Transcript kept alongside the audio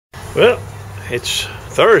Well, it's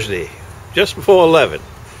Thursday, just before 11.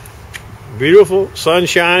 Beautiful,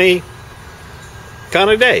 sunshiny kind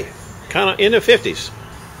of day, kind of in the 50s.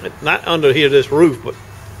 Not under here, this roof, but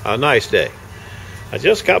a nice day. I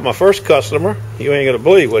just got my first customer. You ain't gonna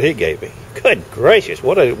believe what he gave me. Good gracious,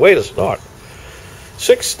 what a way to start.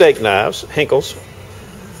 6 steak knives, Henckels.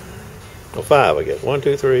 Well, 5, I guess. 1,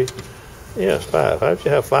 2, 3. Yes, 5. How'd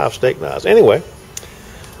you have 5 steak knives? Anyway,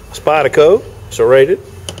 a Spyderco, serrated,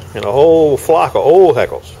 and a whole flock of old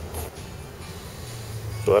Henckels.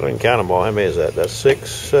 So I didn't count them all. How many is that? That's 6,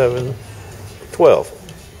 7, 12.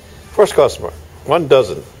 First customer, 1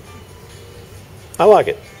 dozen. I like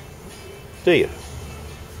it. Do you?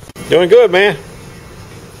 Doing good, man.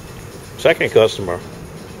 Second customer,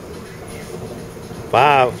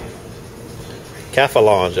 5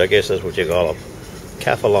 Cathalons, I guess that's what you call them.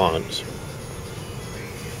 Cathalons.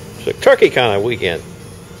 It's a turkey kind of weekend.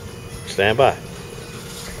 Stand by.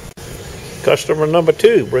 Customer number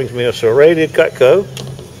 2 brings me a serrated Cutco,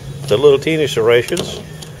 the little teeny serrations,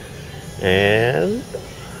 and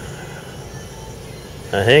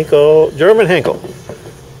a Henkel, German Henkel.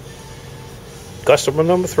 Customer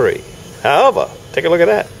number 3. However, take a look at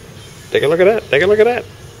that. Take a look at that. Take a look at that.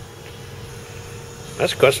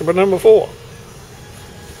 That's customer number 4.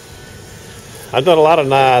 I've done a lot of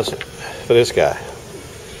knives for this guy.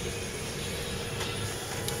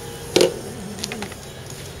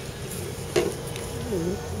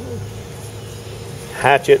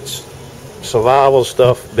 Hatchets, survival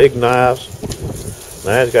stuff, big knives.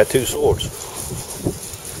 Now he's got 2 swords.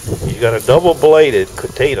 He's got a double-bladed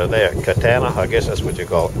katana there. Katana, I guess that's what you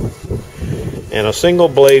call it. And a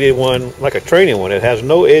single-bladed one, like a training one. It has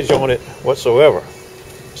no edge on it whatsoever.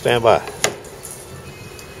 Stand by.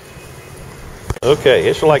 Okay,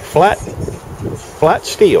 it's like flat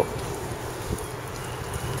steel.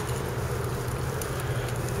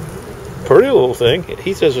 Pretty little thing.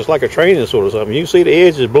 He says it's like a training sword or something. You can see the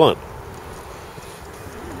edge is blunt.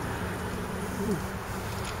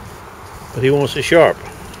 But he wants it sharp.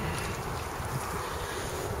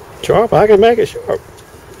 Sharp? I can make it sharp.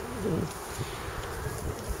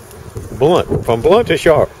 Blunt. From blunt to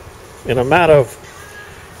sharp. In a matter of,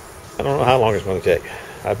 I don't know how long it's going to take.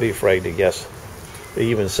 I'd be afraid to guess, to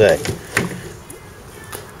even say.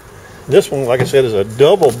 This one, like I said, is a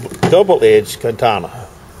double-edged katana.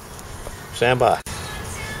 Stand by.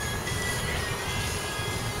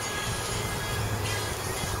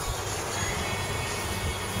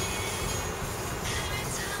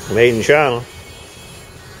 Made in China.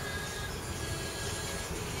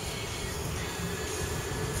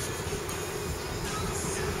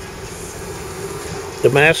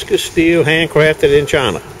 Damascus steel, handcrafted in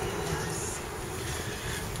China.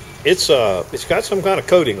 It's got some kind of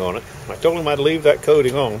coating on it. I told him I'd leave that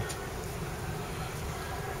coating on.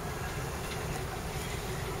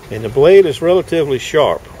 And the blade is relatively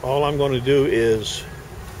sharp. All I'm going to do is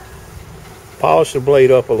polish the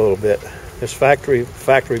blade up a little bit. This factory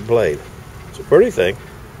blade. It's a pretty thing.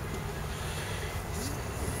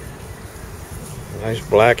 Nice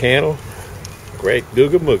black handle. Great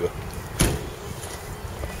Googa Mooga.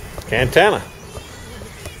 Cantana.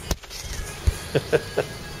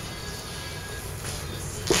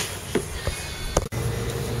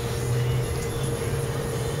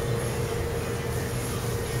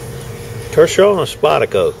 Kershaw and a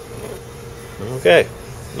Spyderco. Okay,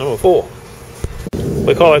 number 4.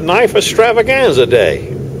 We call it Knife Extravaganza Day.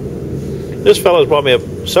 This fellow's brought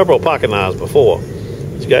me several pocket knives before.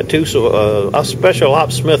 He's got 2 special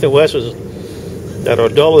ops Smith & Wessons that are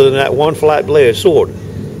duller than that 1 flat bladed sword.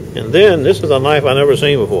 And then this is a knife I've never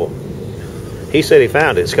seen before. He said he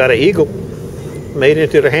found it. It's got an eagle made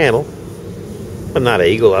into the handle. But not an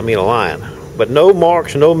eagle, I mean a lion. But no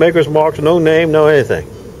marks, no maker's marks, no name, no anything.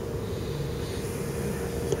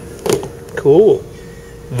 Cool.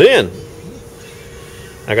 Then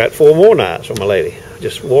I got 4 more knives from a lady.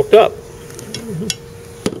 Just walked up.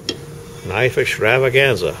 Knife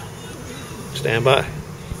Extravaganza. Stand by.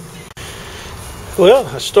 Well,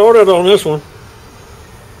 I started on this one,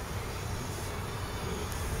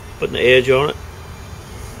 putting the edge on it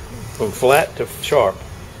from flat to sharp.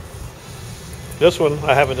 This one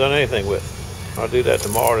I haven't done anything with. I'll do that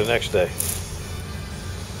tomorrow or the next day.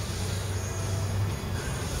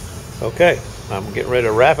 Okay, I'm getting ready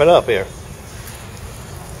to wrap it up here.